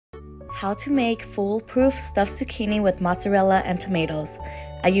How to make foolproof stuffed zucchini with mozzarella and tomatoes.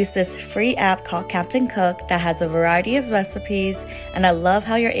 I use this free app called Captain Cook that has a variety of recipes, and I love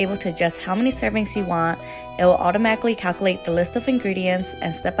how you're able to adjust how many servings you want. It will automatically calculate the list of ingredients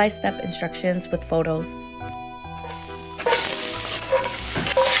and step-by-step instructions with photos.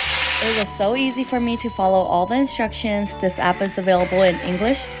 It was so easy for me to follow all the instructions. This app is available in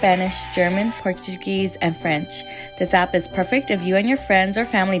English, Spanish, German, Portuguese, and French. This app is perfect if you and your friends or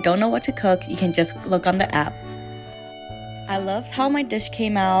family don't know what to cook. You can just look on the app. I loved how my dish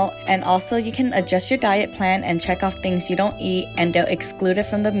came out, and also you can adjust your diet plan and check off things you don't eat, and they'll exclude it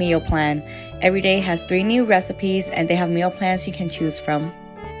from the meal plan. Every day has 3 new recipes, and they have meal plans you can choose from.